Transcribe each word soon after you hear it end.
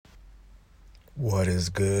What is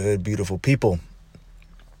good, beautiful people?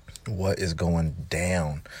 What is going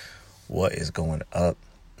down? What is going up?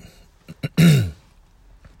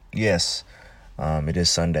 Yes, it is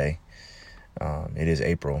Sunday. It is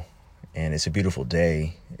April, and it's a beautiful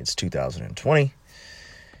day. It's 2020,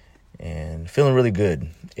 and feeling really good.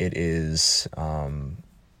 It is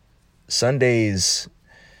Sundays.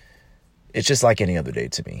 It's just like any other day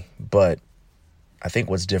to me, but I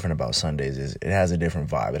think what's different about Sundays is it has a different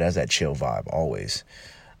vibe. It has that chill vibe always.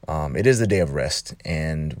 It is the day of rest,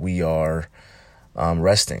 and we are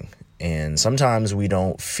resting. And sometimes we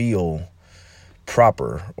don't feel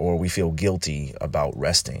proper, or we feel guilty about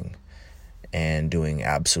resting and doing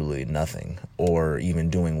absolutely nothing, or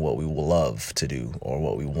even doing what we love to do or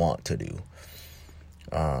what we want to do.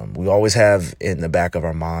 We always have in the back of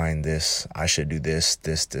our mind this, I should do this,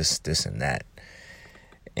 and that.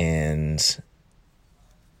 And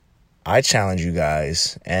I challenge you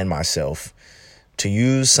guys and myself to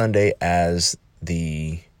use Sunday as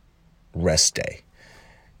the rest day.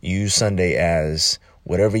 Use Sunday as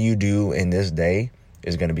whatever you do in this day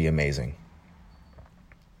is going to be amazing.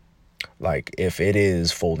 Like if it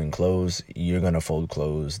is folding clothes, you're going to fold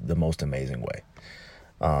clothes the most amazing way.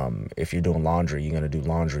 If you're doing laundry, you're going to do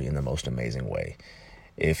laundry in the most amazing way.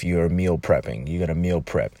 If you're meal prepping, you're going to meal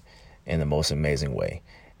prep in the most amazing way.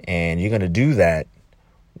 And you're going to do that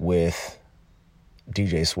with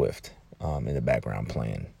DJ Swift in the background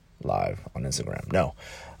playing live on Instagram. No.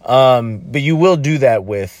 But you will do that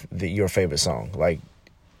with your favorite song. Like,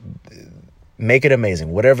 make it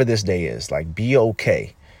amazing. Whatever this day is, like, be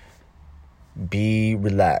okay. Be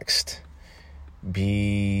relaxed.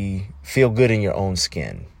 Feel good in your own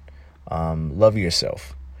skin. Love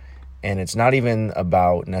yourself. And it's not even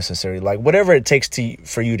about necessarily, like, whatever it takes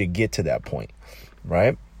for you to get to that point,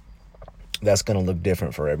 right? That's going to look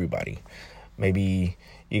different for everybody. Maybe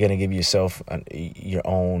you're going to give yourself your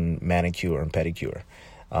own manicure and pedicure.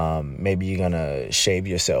 Maybe you're going to shave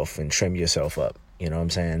yourself and trim yourself up. You know what I'm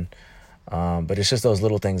saying? But it's just those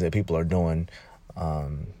little things that people are doing.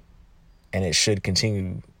 And it should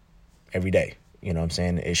continue every day. You know what I'm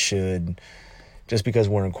saying? It should, just because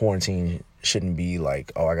we're in quarantine, shouldn't be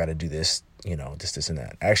like, oh, I got to do this, this, and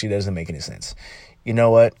that. Actually, that doesn't make any sense. You know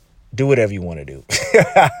what? Do whatever you want to do.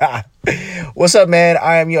 What's up, man?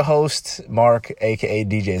 I am your host, Mark, a.k.a.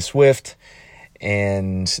 DJ Swift,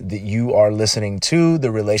 and you are listening to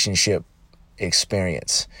The Relationship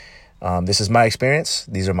Experience. This is my experience.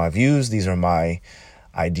 These are my views. These are my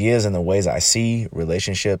ideas and the ways I see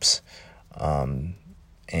relationships,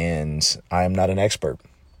 and I am not an expert.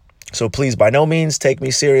 So please, by no means, take me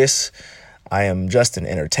serious. I am just an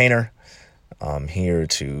entertainer. I'm here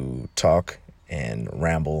to talk and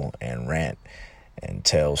ramble and rant and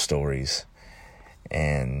tell stories.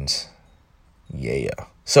 And yeah.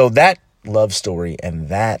 So that love story and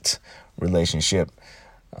that relationship,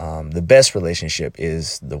 the best relationship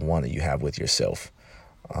is the one that you have with yourself.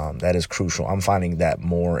 That is crucial. I'm finding that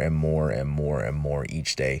more and more and more and more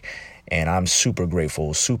each day. And I'm super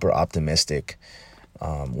grateful, super optimistic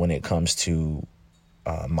when it comes to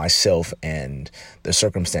myself and the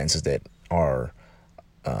circumstances that are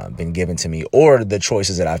been given to me, or the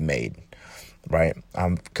choices that I've made, right?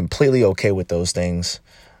 I'm completely okay with those things.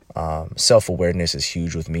 Self-awareness is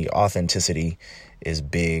huge with me. Authenticity is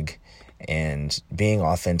big, and being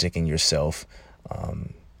authentic in yourself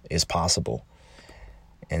is possible.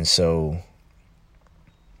 And so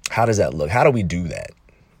how does that look? How do we do that,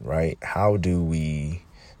 right? How do we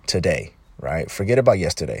today, right? Forget about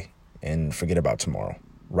yesterday and forget about tomorrow.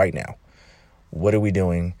 Right now, what are we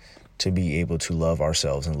doing to be able to love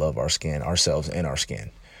ourselves and love ourselves in our skin?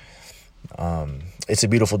 It's a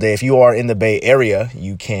beautiful day. If you are in the Bay Area,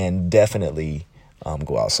 you can definitely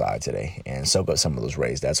go outside today and soak up some of those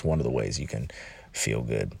rays. That's one of the ways you can feel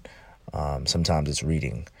good. Sometimes it's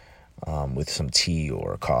reading with some tea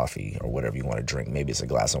or coffee or whatever you want to drink. Maybe it's a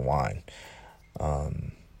glass of wine.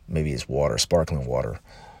 Maybe it's water, sparkling water.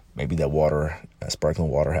 Maybe that sparkling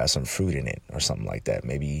water has some fruit in it or something like that.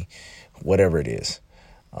 Maybe whatever it is.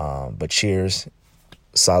 But cheers,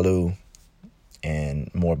 salut, and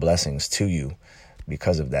more blessings to you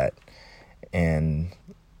because of that. And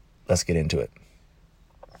let's get into it.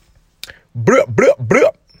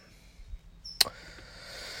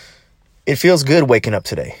 It feels good waking up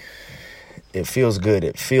today. It feels good.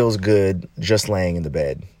 It feels good just laying in the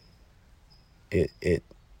bed. It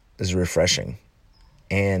is refreshing.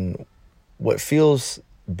 And what feels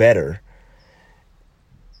better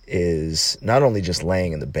is not only just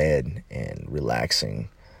laying in the bed and relaxing,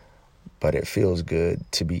 but it feels good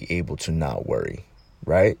to be able to not worry,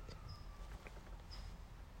 right?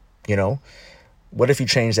 What if you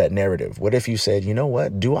change that narrative? What if you said, you know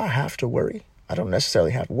what? Do I have to worry? I don't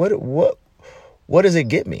necessarily have. What does it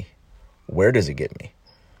get me? Where does it get me?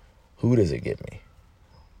 Who does it get me?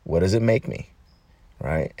 What does it make me?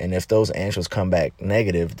 Right? And if those answers come back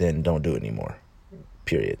negative, then don't do it anymore.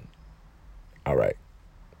 Period. All right.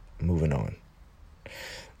 Moving on.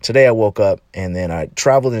 Today I woke up and then I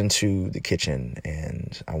traveled into the kitchen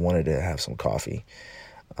and I wanted to have some coffee.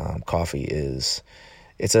 Coffee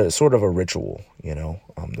it's a sort of a ritual,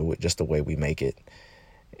 just the way we make it.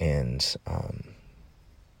 And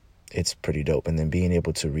it's pretty dope. And then being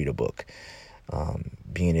able to read a book,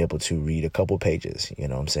 being able to read a couple pages, you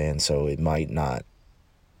know what I'm saying? So it might not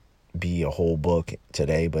be a whole book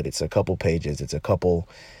today, but it's a couple pages. It's a couple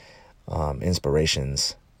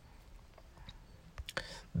inspirations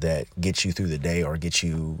that get you through the day or get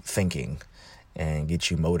you thinking and get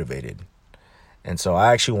you motivated. And so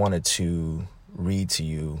I actually wanted to read to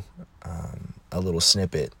you a little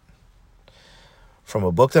snippet from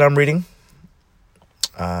a book that I'm reading.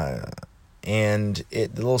 And the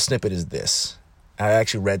little snippet is this. I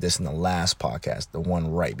actually read this in the last podcast, the one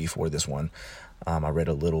right before this one. I read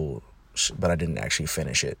a little, but I didn't actually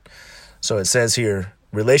finish it. So it says here,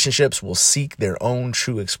 relationships will seek their own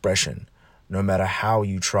true expression, no matter how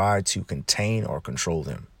you try to contain or control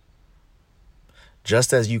them.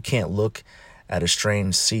 Just as you can't look at a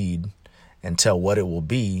strange seed and tell what it will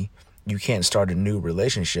be, you can't start a new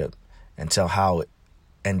relationship and tell how it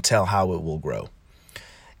will grow.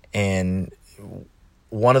 And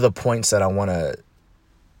one of the points that I want to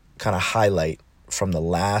kind of highlight from the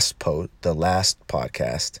last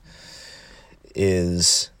podcast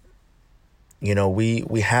is,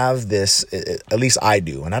 we have this, at least I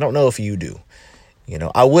do, and I don't know if you do.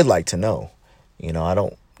 I would like to know. I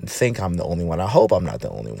don't think I'm the only one. I hope I'm not the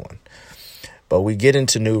only one. But we get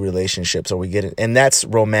into new relationships, and that's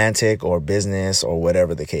romantic or business or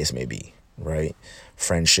whatever the case may be, right?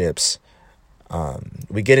 Friendships.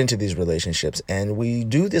 We get into these relationships and we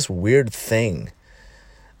do this weird thing.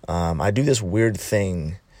 I do this weird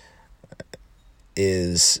thing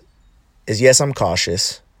is yes, I'm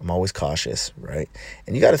cautious. I'm always cautious, right?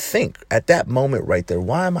 And you got to think at that moment right there,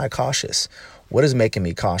 why am I cautious? What is making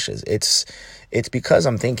me cautious? It's because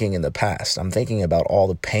I'm thinking in the past. I'm thinking about all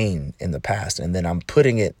the pain in the past, and then I'm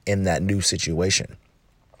putting it in that new situation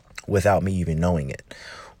without me even knowing it.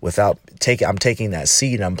 I'm taking that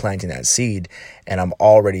seed, I'm planting that seed, and I'm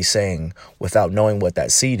already saying, without knowing what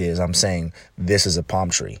that seed is, I'm saying, this is a palm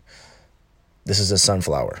tree. This is a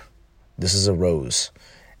sunflower. This is a rose.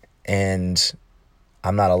 And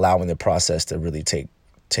I'm not allowing the process to really take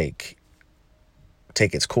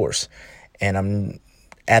its course. And I'm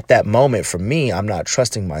at that moment, for me, I'm not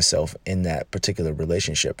trusting myself in that particular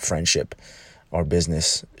relationship, friendship, or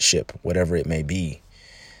business ship, whatever it may be.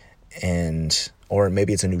 Or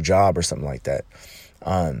maybe it's a new job or something like that.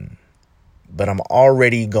 But I'm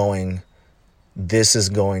already going, this is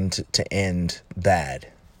going to end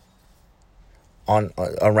bad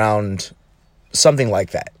around something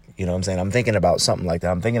like that. You know what I'm saying? I'm thinking about something like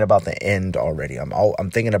that. I'm thinking about the end already. I'm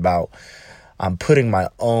putting my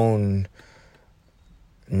own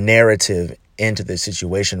narrative into the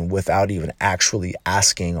situation without even actually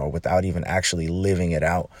asking or without even actually living it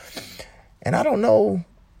out. And I don't know.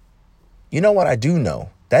 You know what? I do know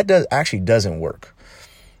that doesn't work.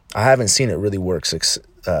 I haven't seen it really work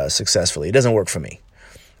successfully. It doesn't work for me.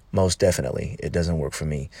 Most definitely, it doesn't work for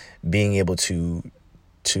me. Being able to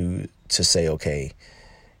say, okay,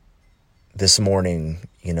 this morning,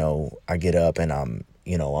 I get up and I'm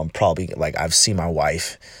probably like, I've seen my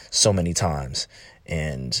wife so many times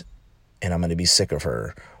and I'm going to be sick of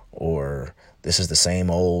her, or this is the same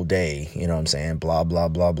old day, you know what I'm saying? Blah, blah,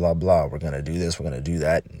 blah, blah, blah. We're going to do this. We're going to do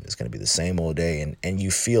that. It's going to be the same old day. And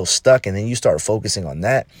you feel stuck, and then you start focusing on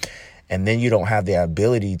that. And then you don't have the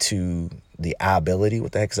ability,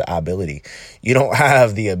 what the heck is the ability? You don't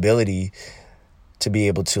have the ability to be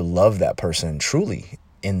able to love that person truly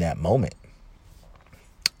in that moment.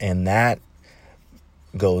 And that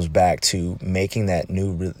goes back to making that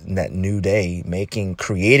new day,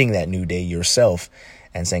 creating that new day yourself,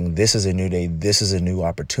 and saying, this is a new day. This is a new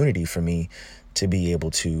opportunity for me to be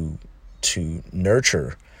able to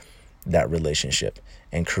nurture that relationship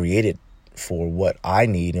and create it for what I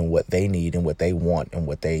need and what they need and what they want and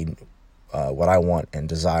what I want and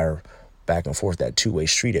desire, back and forth, that two-way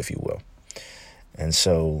street, if you will. And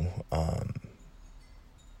so,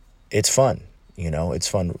 it's fun. It's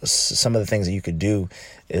fun. Some of the things that you could do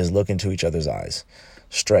is look into each other's eyes,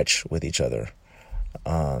 stretch with each other,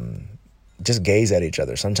 just gaze at each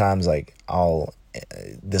other. Sometimes,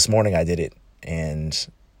 this morning I did it, and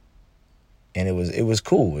And it was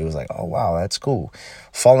cool. It was like, oh, wow, that's cool.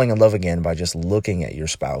 Falling in love again by just looking at your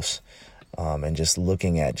spouse, and just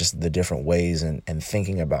looking at just the different ways and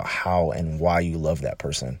thinking about how and why you love that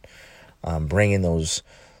person. Bringing those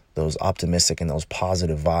optimistic and those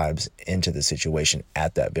positive vibes into the situation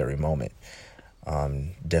at that very moment,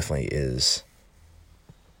 definitely is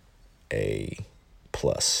a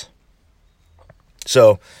plus.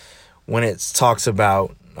 So when it talks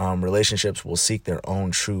about relationships will seek their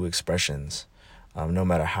own true expressions, no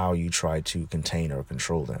matter how you try to contain or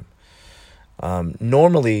control them.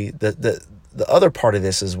 Normally, the other part of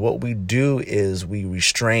this is what we do is we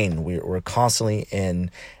restrain. We're constantly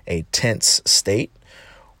in a tense state.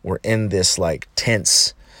 We're in this like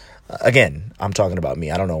tense. Again, I'm talking about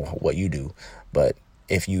me. I don't know what you do, but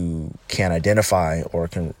if you can identify or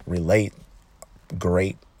can relate,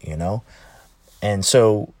 great, And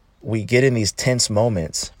so we get in these tense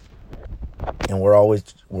moments, and we're always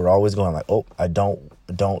going like, oh, I don't,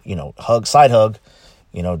 hug, side hug,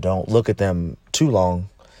 don't look at them too long.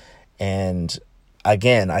 And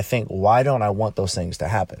again, I think, why don't I want those things to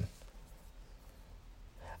happen?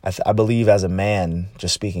 I believe as a man,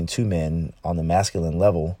 just speaking to men on the masculine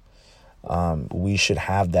level, we should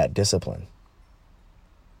have that discipline.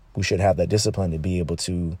 We should have that discipline to be able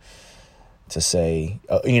to say,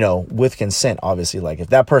 with consent, obviously, like if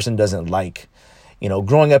that person doesn't like,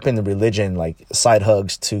 growing up in the religion, like side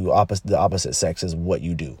hugs to the opposite sex is what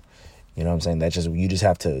you do. You know what I'm saying? You just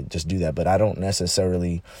have to just do that. But I don't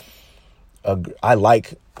necessarily, I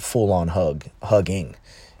like full on hugging,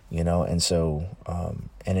 and so,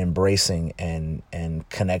 and embracing and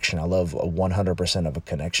connection. I love 100% of a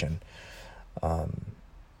connection.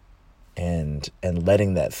 And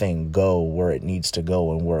letting that thing go where it needs to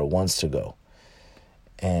go and where it wants to go,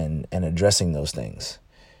 and addressing those things,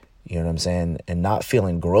 you know what I'm saying? And not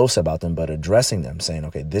feeling gross about them, but addressing them, saying,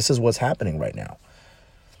 okay, this is what's happening right now,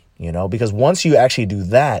 because once you actually do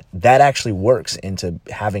that, that actually works into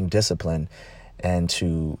having discipline and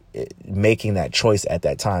to making that choice at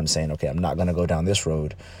that time, saying, okay, I'm not going to go down this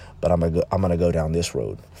road, but I'm going to go down this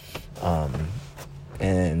road.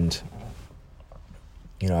 And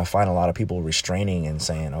I find a lot of people restraining and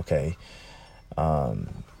saying, okay, and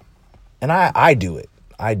I do it.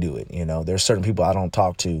 There's certain people I don't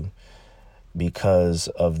talk to because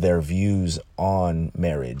of their views on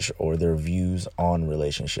marriage or their views on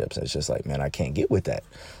relationships. It's just like, man, I can't get with that.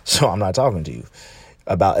 So I'm not talking to you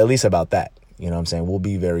at least about that. You know what I'm saying? We'll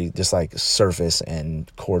be very just like surface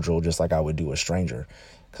and cordial, just like I would do a stranger,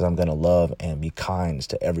 because I'm going to love and be kind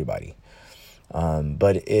to everybody.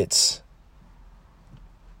 But it's,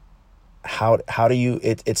 how do you,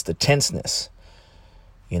 it's the tenseness,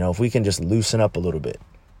 if we can just loosen up a little bit,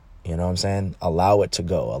 you know what I'm saying? Allow it to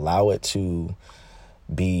go, allow it to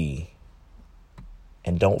be,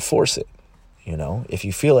 and don't force it. If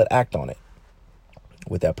you feel it, act on it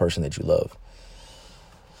with that person that you love.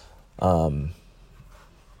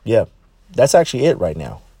 Yeah, that's actually it right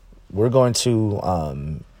now. We're going to,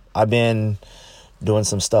 I've been doing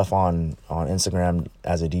some stuff on Instagram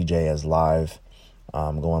as a DJ, as live,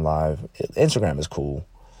 going live. Instagram is cool.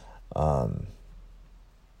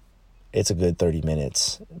 It's a good 30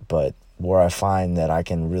 minutes, but where I find that I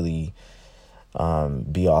can really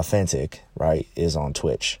be authentic, right, is on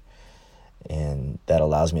Twitch. And that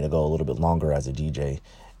allows me to go a little bit longer as a DJ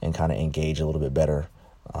and kind of engage a little bit better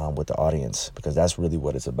with the audience, because that's really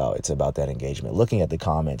what it's about. It's about that engagement, looking at the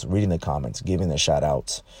comments, reading the comments, giving the shout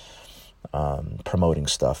outs, promoting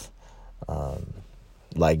stuff,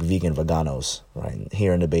 like Vegan Veganos, right?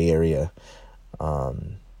 Here in the Bay Area,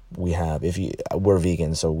 we have, we're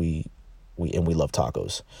vegan, so we love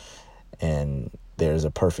tacos, and there's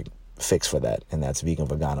a perfect fix for that, and that's Vegan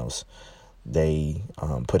Veganos. They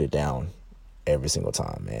put it down every single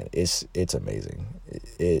time, man. It's amazing.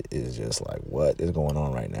 It is just like, what is going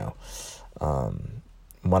on right now?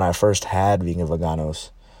 When I first had Vegan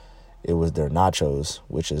Veganos, it was their nachos,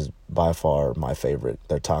 which is by far my favorite.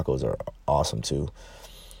 Their tacos are awesome too.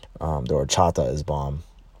 Their horchata is bomb.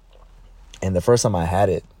 And the first time I had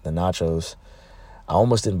it, the nachos, I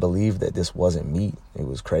almost didn't believe that this wasn't meat. It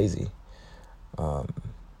was crazy.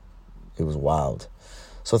 It was wild.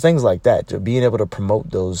 So things like that, being able to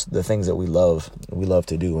promote the things that we love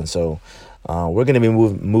to do. And so we're going to be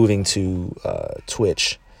moving to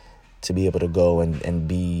Twitch to be able to go and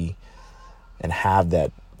be and have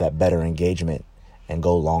that better engagement and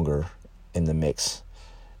go longer in the mix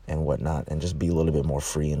and whatnot, and just be a little bit more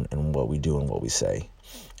free in what we do and what we say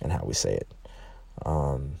and how we say it.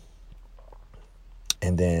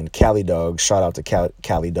 And then Cali Dog, shout out to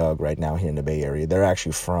Cali Dog right now here in the Bay Area. They're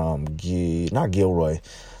actually from, not Gilroy.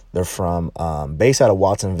 They're from, based out of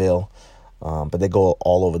Watsonville. But they go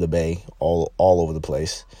all over the bay, all over the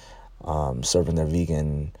place, serving their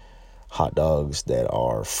vegan hot dogs that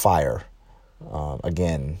are fire.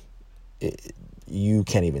 Again, you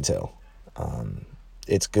can't even tell.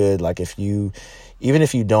 It's good. Like even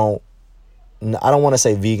if you don't, I don't want to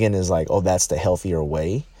say vegan is like, oh, that's the healthier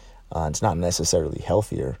way. It's not necessarily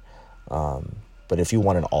healthier. But if you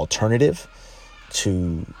want an alternative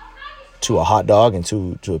to a hot dog and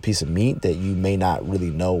to a piece of meat that you may not really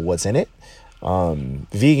know what's in it,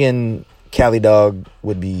 vegan Cali dog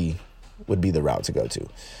would be the route to go to.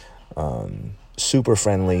 Super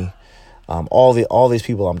friendly. All these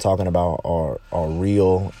people I'm talking about are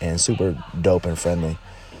real and super dope and friendly.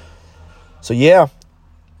 So yeah,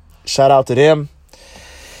 shout out to them.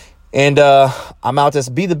 And I'm out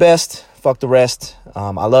to be the best. Fuck the rest.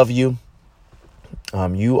 I love you.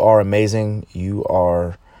 You are amazing. You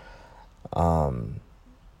are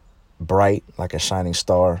bright like a shining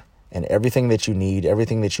star. And everything that you need,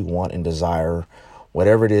 everything that you want and desire,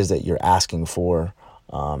 whatever it is that you're asking for,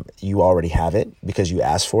 you already have it because you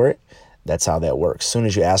asked for it. That's how that works. As soon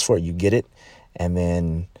as you ask for it, you get it. And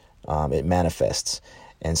then it manifests.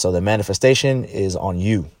 And so the manifestation is on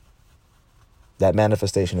you. That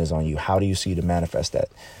manifestation is on you. How do you see to manifest that?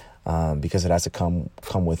 Because it has to come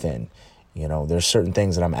within. You know, there's certain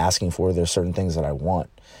things that I'm asking for. There's certain things that I want.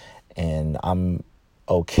 And I'm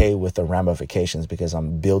okay with the ramifications because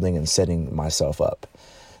I'm building and setting myself up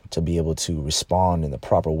to be able to respond in the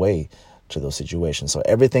proper way to those situations. So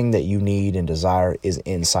everything that you need and desire is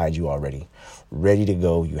inside you already, ready to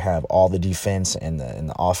go. You have all the defense and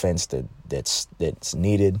the offense that's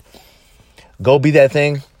needed. Go be that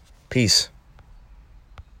thing. Peace.